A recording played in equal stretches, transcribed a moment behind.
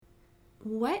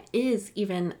what is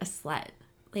even a slut?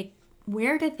 Like,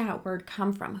 where did that word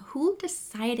come from? Who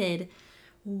decided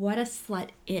what a slut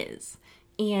is?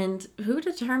 And who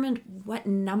determined what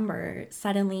number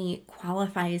suddenly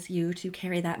qualifies you to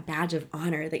carry that badge of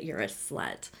honor that you're a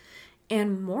slut?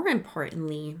 And more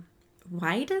importantly,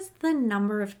 why does the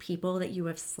number of people that you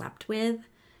have slept with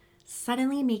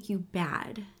suddenly make you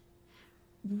bad?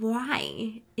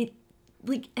 Why?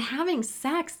 Like, having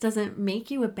sex doesn't make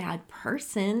you a bad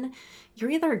person.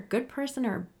 You're either a good person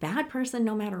or a bad person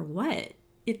no matter what.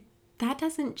 That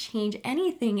doesn't change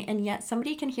anything, and yet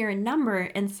somebody can hear a number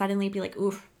and suddenly be like,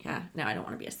 oof, yeah, no, I don't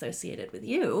want to be associated with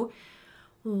you.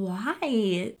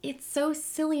 Why? It's so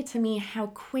silly to me how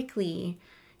quickly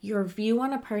your view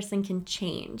on a person can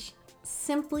change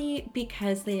simply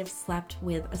because they have slept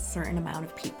with a certain amount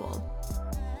of people.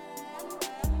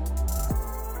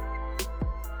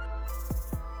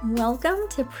 Welcome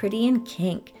to Pretty in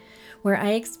Kink, where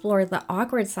I explore the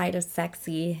awkward side of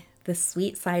sexy, the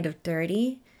sweet side of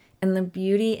dirty, and the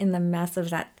beauty in the mess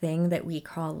of that thing that we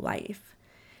call life.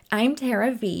 I'm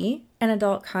Tara V, an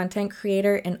adult content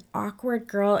creator and awkward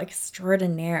girl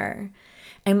extraordinaire.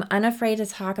 I'm unafraid to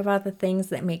talk about the things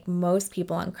that make most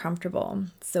people uncomfortable.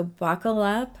 So buckle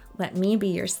up, let me be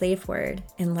your safe word,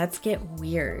 and let's get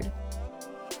weird.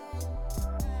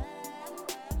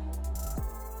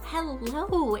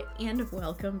 Hello and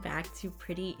welcome back to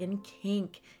Pretty in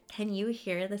Kink. Can you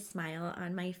hear the smile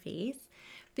on my face?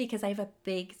 Because I have a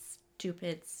big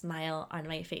stupid smile on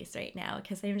my face right now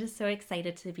because I'm just so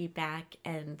excited to be back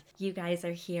and you guys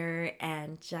are here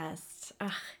and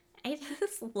I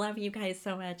just love you guys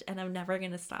so much, and I'm never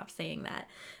going to stop saying that.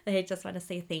 I just want to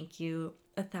say thank you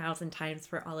 1,000 times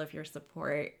for all of your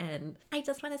support, and I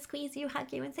just want to squeeze you,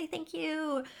 hug you, and say thank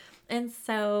you. And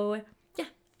so, yeah,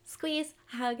 squeeze,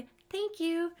 hug, thank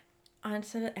you. On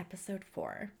to episode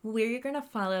 4, where you're going to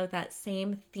follow that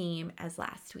same theme as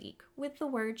last week with the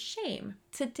word shame.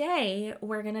 Today,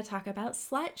 we're going to talk about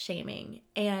slut shaming,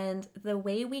 and the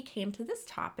way we came to this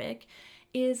topic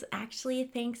is actually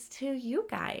thanks to you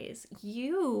guys.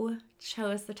 You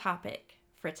chose the topic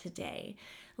for today.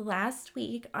 Last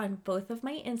week on both of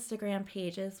my Instagram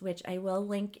pages, which I will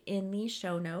link in the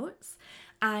show notes,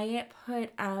 I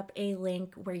put up a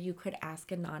link where you could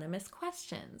ask anonymous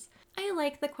questions. I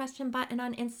like the question button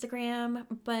on Instagram,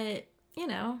 but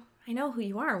I know who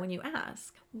you are when you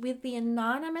ask. With the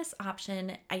anonymous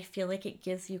option, I feel like it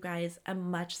gives you guys a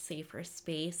much safer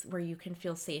space where you can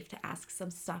feel safe to ask some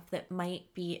stuff that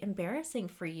might be embarrassing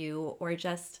for you, or you're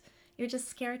just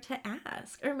scared to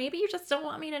ask. Or maybe you just don't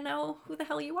want me to know who the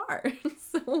hell you are.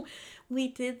 So we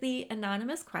did the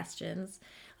anonymous questions.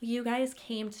 You guys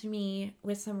came to me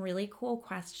with some really cool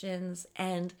questions.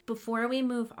 And before we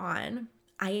move on,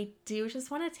 I do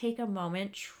just want to take a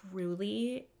moment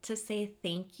truly to say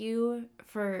thank you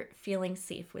for feeling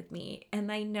safe with me.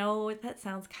 And I know that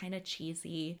sounds kind of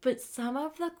cheesy, but some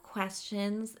of the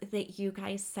questions that you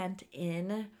guys sent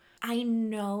in, I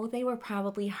know they were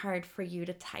probably hard for you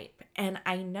to type. And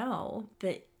I know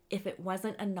that if it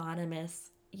wasn't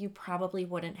anonymous, you probably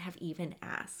wouldn't have even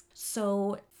asked.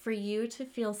 So for you to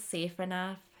feel safe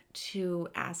enough to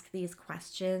ask these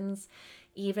questions,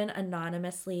 even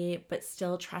anonymously, but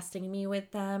still trusting me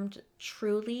with them,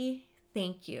 truly,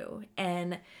 thank you.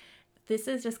 And this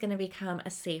is just going to become a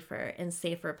safer and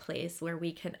safer place where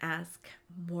we can ask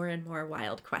more and more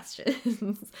wild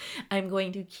questions. I'm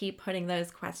going to keep putting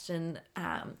those question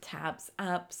tabs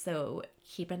up, so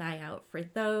keep an eye out for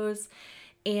those.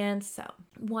 And so,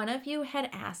 one of you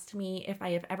had asked me if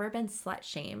I have ever been slut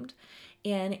shamed,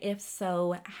 and if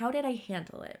so, how did I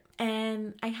handle it?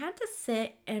 And I had to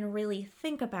sit and really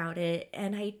think about it,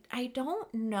 and I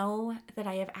don't know that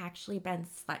I have actually been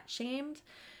slut shamed.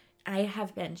 I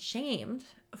have been shamed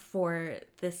for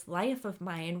this life of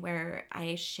mine where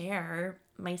I share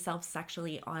myself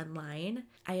sexually online.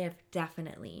 I have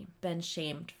definitely been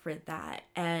shamed for that.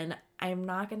 And I'm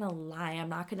not going to lie, I'm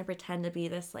not going to pretend to be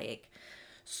this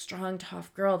strong,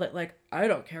 tough girl that I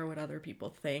don't care what other people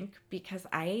think, because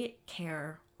I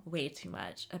care way too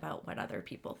much about what other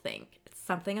people think. It's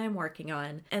something I'm working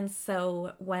on. And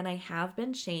so when I have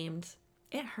been shamed,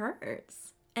 it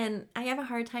hurts. And I have a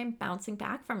hard time bouncing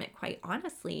back from it, quite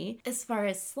honestly. As far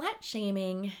as slut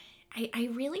shaming, I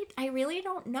really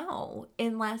don't know,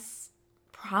 unless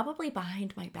probably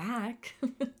behind my back,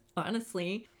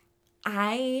 honestly.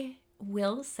 I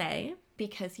will say,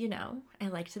 because I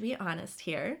like to be honest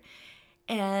here,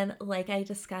 and like I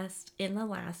discussed in the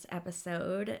last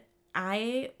episode,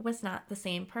 I was not the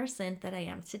same person that I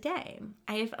am today.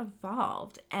 I've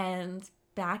evolved, and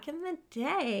back in the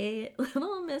day,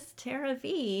 little Miss Tara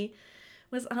V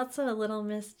was also a little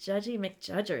Miss Judgy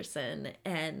McJudgerson,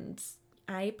 and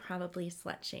I probably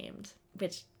slut shamed,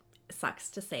 which sucks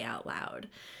to say out loud.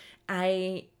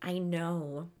 I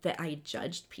know that I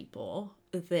judged people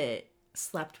that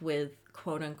slept with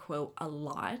quote unquote a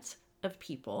lot of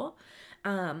people.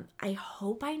 I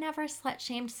hope I never slut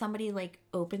shamed somebody like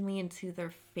openly into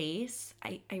their face.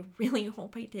 I really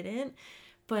hope I didn't,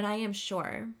 but I am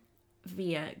sure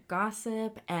via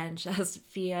gossip and just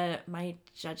via my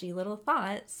judgy little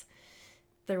thoughts,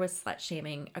 there was slut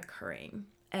shaming occurring.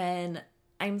 And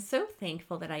I'm so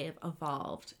thankful that I have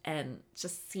evolved and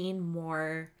just seen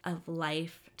more of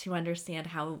life to understand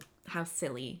how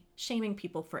silly shaming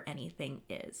people for anything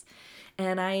is.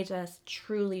 And I just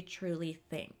truly, truly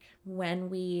think when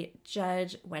we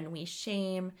judge, when we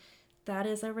shame, that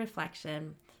is a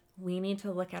reflection. We need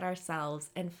to look at ourselves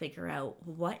and figure out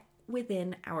what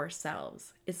within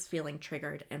ourselves is feeling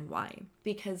triggered and why.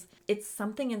 Because it's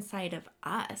something inside of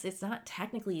us. It's not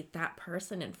technically that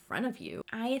person in front of you.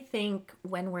 I think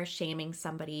when we're shaming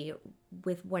somebody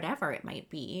with whatever it might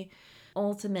be,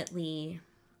 ultimately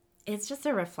it's just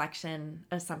a reflection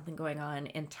of something going on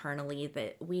internally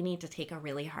that we need to take a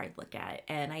really hard look at.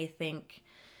 And I think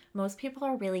most people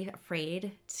are really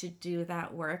afraid to do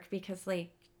that work because,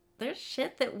 like, there's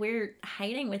shit that we're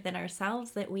hiding within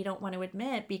ourselves that we don't want to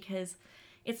admit because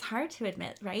it's hard to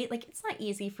admit, right? Like, it's not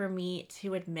easy for me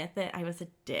to admit that I was a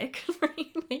dick,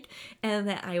 right? Like, and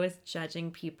that I was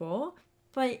judging people.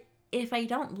 But if I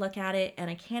don't look at it and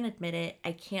I can't admit it,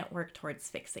 I can't work towards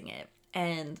fixing it.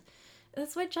 And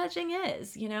that's what judging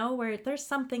is, you know, where there's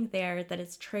something there that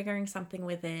is triggering something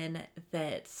within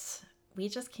that we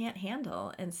just can't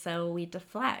handle. And so we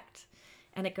deflect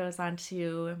and it goes on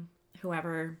to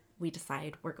whoever we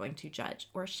decide we're going to judge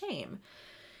or shame.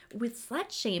 With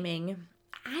slut shaming,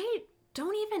 I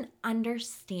don't even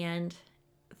understand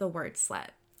the word slut,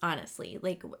 honestly.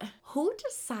 Like, who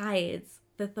decides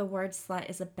that the word slut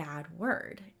is a bad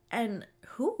word? And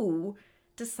who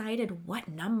decided what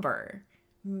number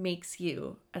makes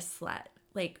you a slut?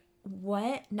 Like,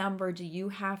 what number do you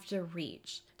have to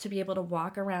reach to be able to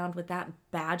walk around with that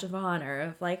badge of honor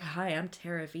of like, hi, I'm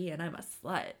Tara V and I'm a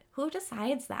slut? Who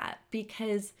decides that?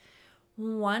 Because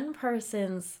one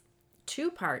person's 2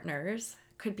 partners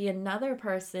could be another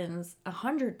person's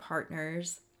 100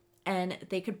 partners, and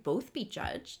they could both be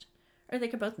judged or they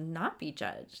could both not be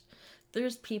judged.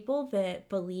 There's people that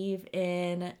believe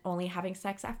in only having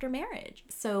sex after marriage.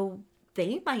 So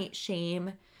they might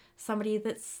shame somebody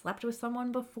that slept with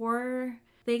someone before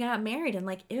they got married and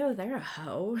like, ew, they're a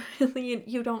hoe.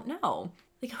 You don't know.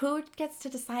 Like, who gets to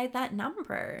decide that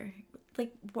number?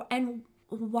 Like, and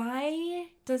why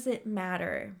does it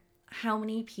matter how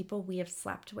many people we have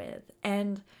slept with?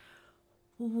 And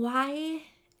why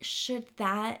should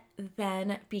that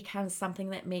then become something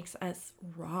that makes us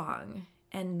wrong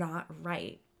and not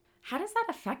right? How does that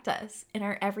affect us in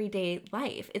our everyday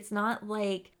life? It's not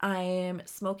like I'm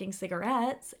smoking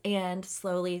cigarettes and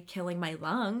slowly killing my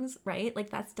lungs, right? Like,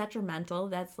 that's detrimental.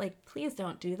 That's like, please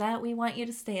don't do that. We want you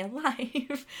to stay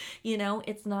alive. You know,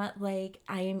 it's not like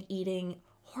I am eating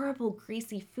horrible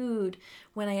greasy food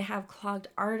when I have clogged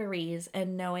arteries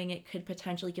and knowing it could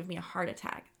potentially give me a heart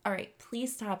attack. All right,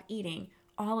 please stop eating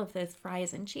all of those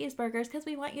fries and cheeseburgers because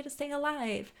we want you to stay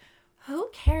alive.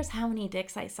 Who cares how many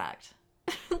dicks I sucked?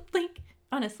 Like,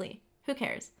 honestly, who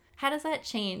cares? How does that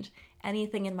change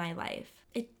anything in my life?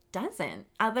 It doesn't,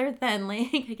 other than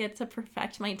like I get to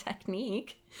perfect my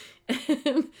technique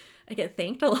and I get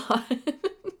thanked a lot.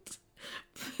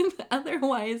 But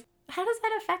otherwise, how does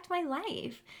that affect my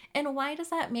life? And why does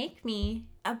that make me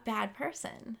a bad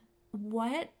person?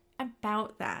 What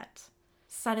about that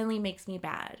suddenly makes me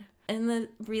bad? And the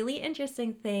really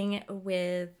interesting thing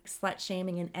with slut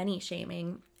shaming and any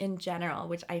shaming in general,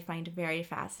 which I find very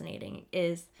fascinating,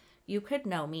 is you could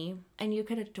know me and you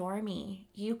could adore me.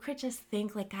 You could just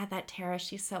think like, God, that Tara,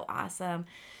 she's so awesome.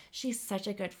 She's such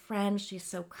a good friend. She's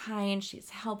so kind. She's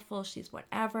helpful. She's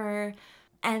whatever.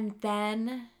 And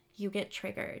then you get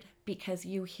triggered because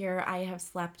you hear I have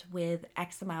slept with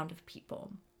X amount of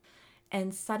people.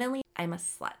 And suddenly I'm a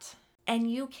slut. And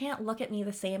you can't look at me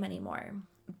the same anymore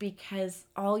because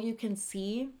all you can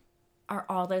see are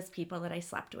all those people that I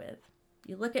slept with.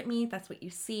 You look at me, that's what you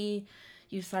see.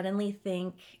 You suddenly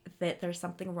think that there's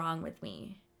something wrong with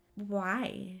me.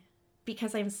 Why?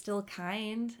 Because I'm still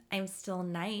kind. I'm still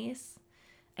nice.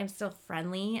 I'm still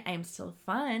friendly. I'm still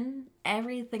fun.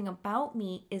 Everything about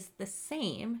me is the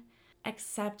same,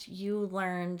 except you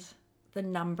learned the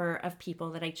number of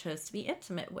people that I chose to be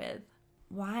intimate with.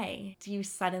 Why do you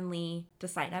suddenly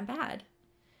decide I'm bad?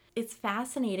 It's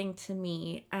fascinating to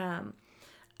me.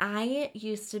 I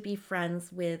used to be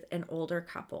friends with an older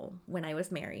couple when I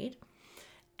was married,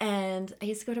 and I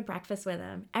used to go to breakfast with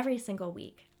them every single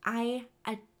week. I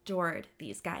adored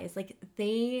these guys. Like,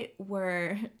 they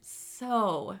were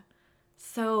so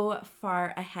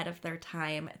far ahead of their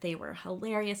time. They were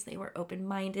hilarious. They were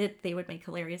open-minded. They would make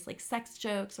hilarious like sex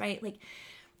jokes, right? Like,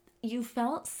 you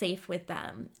felt safe with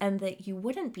them and that you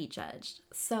wouldn't be judged.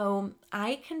 So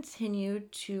I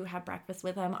continued to have breakfast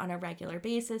with them on a regular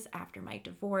basis after my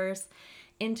divorce,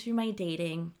 into my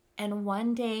dating. And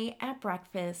one day at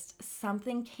breakfast,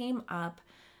 something came up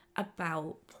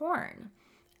about porn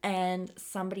and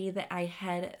somebody that I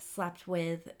had slept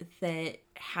with that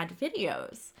had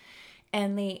videos.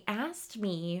 And they asked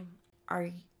me, Are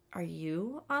are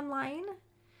you online?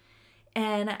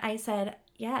 And I said,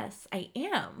 Yes, I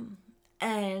am.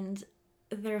 And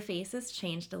their faces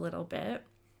changed a little bit.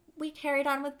 We carried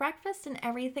on with breakfast and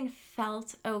everything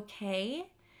felt okay.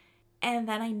 And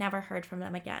then I never heard from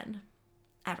them again,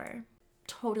 ever.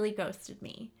 Totally ghosted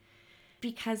me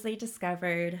because they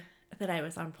discovered that I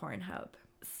was on Pornhub.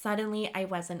 Suddenly, I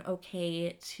wasn't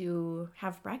okay to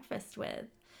have breakfast with.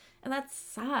 And that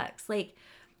sucks. Like,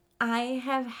 I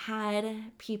have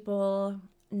had people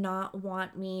not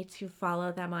want me to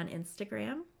follow them on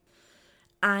Instagram.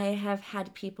 I have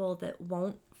had people that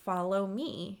won't follow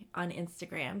me on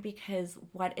Instagram because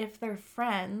what if their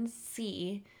friends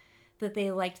see that they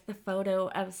liked the photo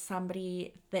of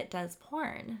somebody that does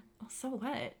porn? Well, so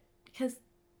what? Because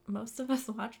most of us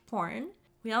watch porn.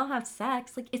 We all have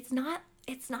sex. Like, it's not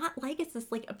like it's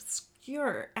this like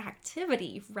obscure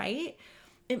activity, right?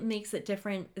 It makes it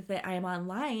different that I'm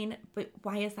online, but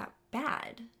why is that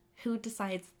bad? Who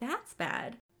decides that's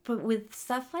bad? But with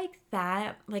stuff like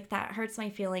that hurts my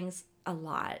feelings a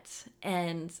lot.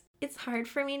 And it's hard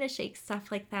for me to shake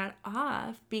stuff like that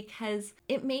off because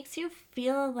it makes you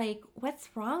feel like, what's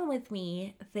wrong with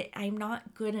me that I'm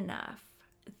not good enough,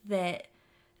 that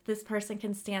this person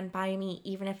can stand by me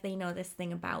even if they know this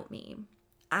thing about me.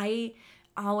 I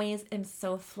always am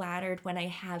so flattered when I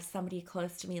have somebody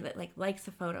close to me that like likes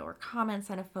a photo or comments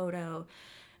on a photo.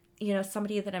 You know,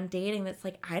 somebody that I'm dating that's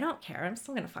like, I don't care. I'm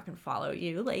still gonna fucking follow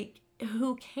you. Like,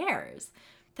 who cares?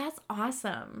 That's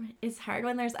awesome. It's hard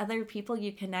when there's other people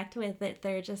you connect with that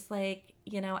they're just like,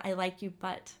 I like you,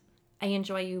 but I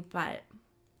enjoy you, but.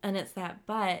 And it's that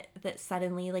but that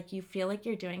suddenly like you feel like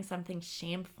you're doing something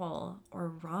shameful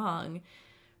or wrong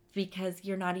because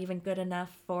you're not even good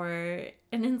enough for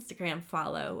an Instagram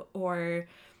follow, or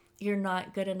you're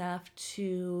not good enough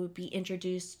to be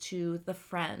introduced to the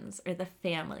friends or the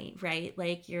family, right?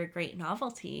 Like, you're a great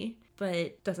novelty,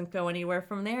 but doesn't go anywhere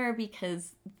from there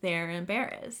because they're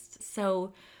embarrassed.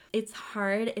 So it's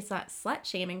hard. It's not slut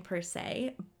shaming per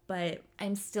se, but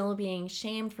I'm still being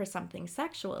shamed for something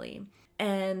sexually.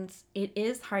 And it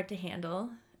is hard to handle.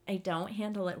 I don't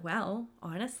handle it well,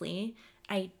 honestly.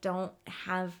 I don't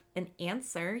have an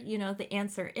answer. The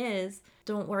answer is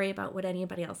don't worry about what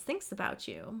anybody else thinks about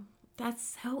you.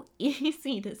 That's so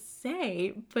easy to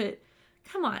say, but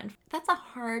come on. That's a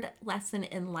hard lesson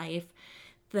in life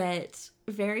that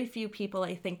very few people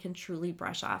I think can truly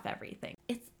brush off everything.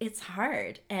 It's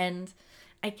hard, and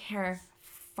I care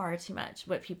far too much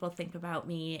what people think about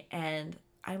me, and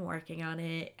I'm working on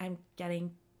it. I'm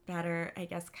getting better, I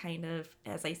guess, kind of,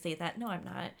 as I say that. No, I'm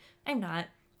not. I'm not.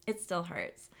 It still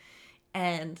hurts.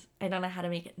 And I don't know how to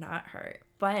make it not hurt.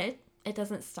 But it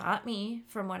doesn't stop me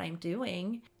from what I'm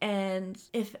doing. And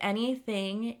if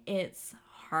anything, it's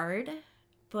hard,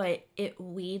 but it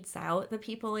weeds out the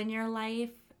people in your life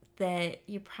that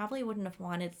you probably wouldn't have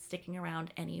wanted sticking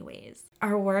around anyways.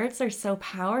 Our words are so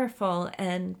powerful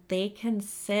and they can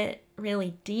sit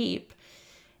really deep,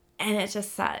 and it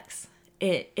just sucks.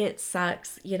 It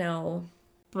sucks,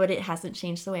 but it hasn't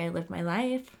changed the way I live my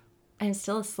life. I'm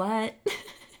still a slut.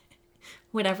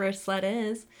 Whatever a slut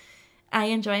is. I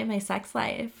enjoy my sex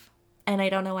life, and I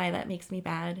don't know why that makes me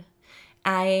bad.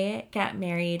 I got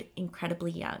married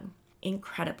incredibly young.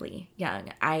 Incredibly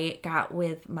young. I got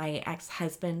with my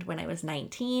ex-husband when I was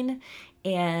 19,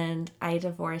 and I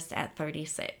divorced at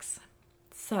 36.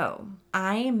 So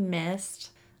I missed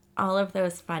all of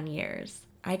those fun years.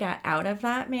 I got out of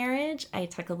that marriage. I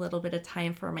took a little bit of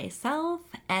time for myself,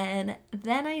 and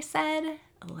then I said,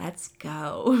 let's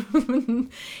go.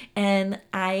 And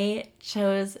I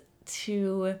chose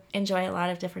to enjoy a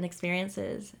lot of different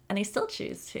experiences, and I still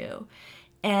choose to.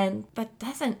 And that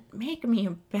doesn't make me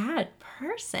a bad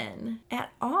person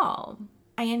at all.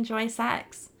 I enjoy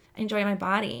sex. I enjoy my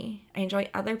body. I enjoy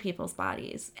other people's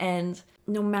bodies. And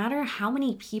no matter how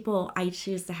many people I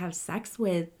choose to have sex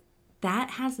with,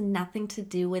 that has nothing to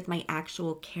do with my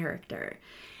actual character.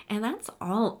 And that's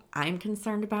all I'm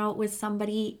concerned about with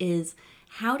somebody is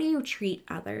how do you treat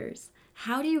others?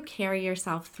 How do you carry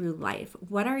yourself through life?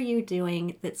 What are you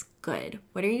doing that's good?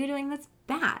 What are you doing that's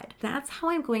bad? That's how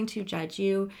I'm going to judge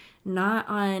you, not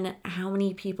on how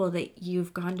many people that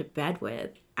you've gone to bed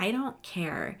with. I don't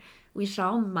care. We should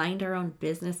all mind our own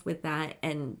business with that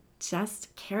and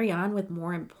just carry on with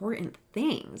more important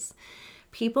things.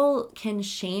 People can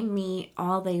shame me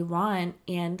all they want.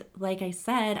 And like I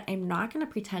said, I'm not going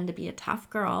to pretend to be a tough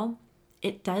girl.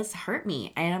 It does hurt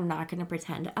me, and I'm not going to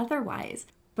pretend otherwise.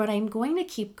 But I'm going to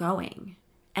keep going,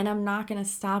 and I'm not going to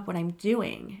stop what I'm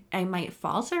doing. I might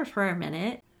falter for a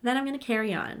minute, then I'm going to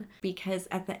carry on. Because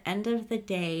at the end of the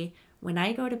day, when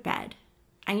I go to bed,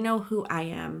 I know who I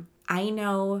am. I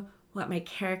know what my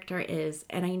character is,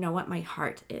 and I know what my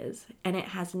heart is. And it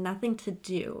has nothing to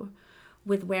do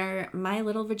with where my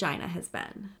little vagina has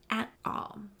been at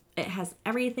all. It has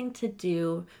everything to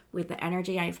do with the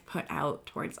energy I've put out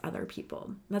towards other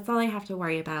people. That's all I have to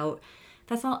worry about.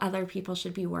 That's all other people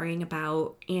should be worrying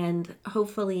about. And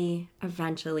hopefully,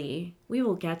 eventually, we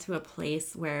will get to a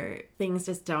place where things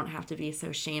just don't have to be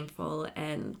so shameful,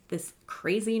 and this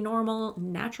crazy, normal,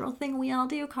 natural thing we all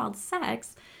do called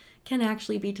sex can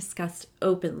actually be discussed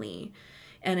openly.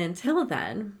 And until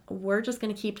then, we're just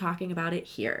going to keep talking about it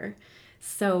here.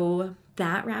 So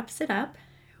that wraps it up.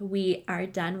 We are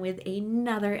done with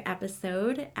another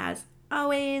episode. As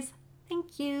always,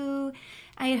 thank you.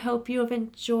 I hope you have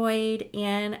enjoyed,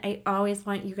 and I always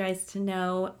want you guys to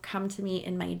know, come to me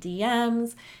in my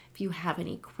DMs. If you have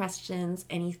any questions,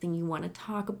 anything you want to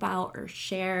talk about or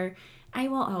share, I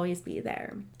will always be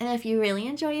there. And if you really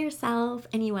enjoy yourself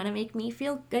and you want to make me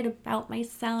feel good about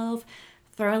myself,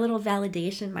 throw a little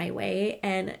validation my way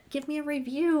and give me a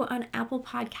review on Apple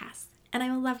Podcasts. And I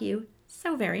will love you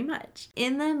so very much.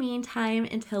 In the meantime,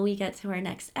 until we get to our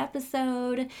next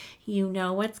episode, you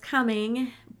know what's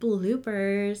coming,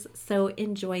 bloopers. So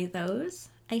enjoy those.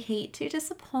 I hate to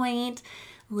disappoint.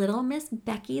 Little Miss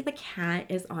Becky the cat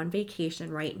is on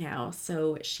vacation right now,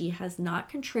 so she has not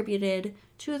contributed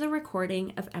to the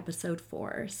recording of episode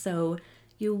 4. So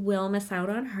you will miss out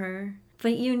on her.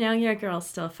 But you know your girl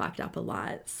still fucked up a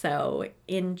lot. So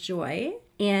enjoy,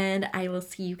 and I will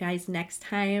see you guys next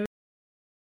time.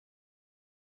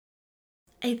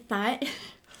 I thought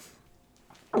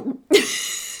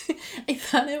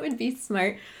it would be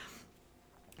smart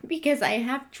because I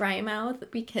have dry mouth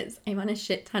because I'm on a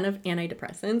shit ton of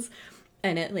antidepressants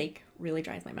and it like really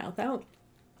dries my mouth out.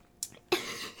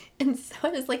 And so I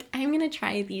was like, I'm going to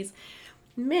try these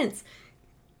mints.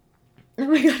 Oh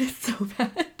my God, it's so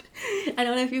bad. I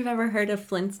don't know if you've ever heard of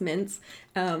Flint's mints.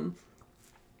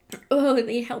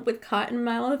 They help with cotton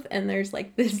mouth, and there's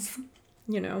like this,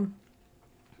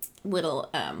 little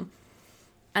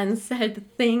unsaid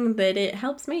thing that it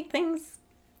helps make things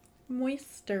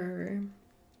moister,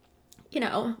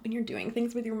 when you're doing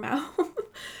things with your mouth.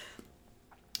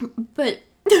 But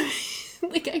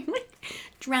like I'm like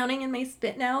drowning in my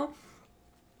spit now,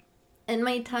 and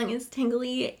my tongue is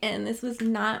tingly, and this was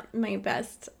not my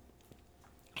best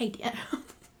idea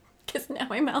because now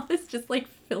my mouth is just like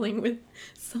filling with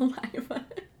saliva.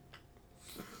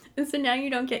 And so now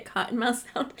you don't get cotton mouth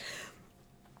sound.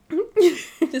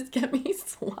 Just get me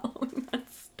swallowing that.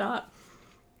 Stop.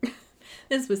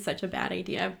 This was such a bad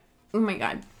idea. Oh my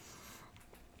God.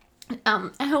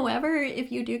 However,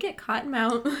 if you do get cotton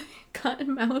mouth,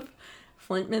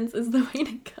 Flint mints is the way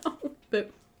to go.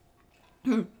 But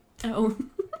oh.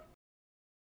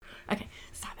 Okay,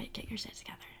 stop it. Get your shit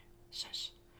together.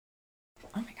 Shush.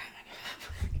 Oh my God.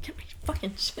 Get my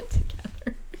fucking shit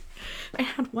together. I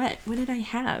had what? What did I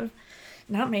have?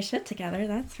 Not my shit together.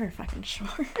 That's for fucking sure.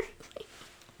 I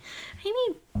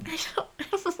don't know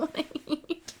what I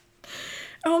need.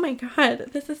 Oh my God.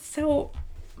 This is so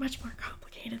much more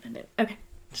complicated than it. Okay.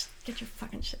 Just get your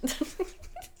fucking shit.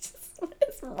 What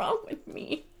is wrong with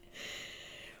me?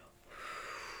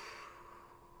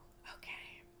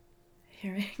 Okay.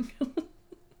 Here I go.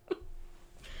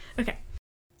 Okay.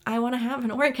 I want to have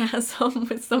an orgasm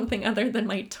with something other than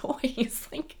my toys.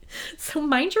 Like, so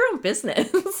mind your own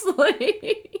business.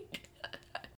 Like,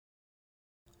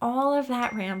 all of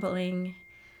that rambling.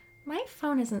 My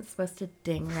phone isn't supposed to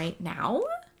ding right now.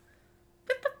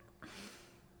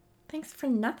 Thanks for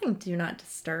nothing, do not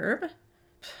disturb.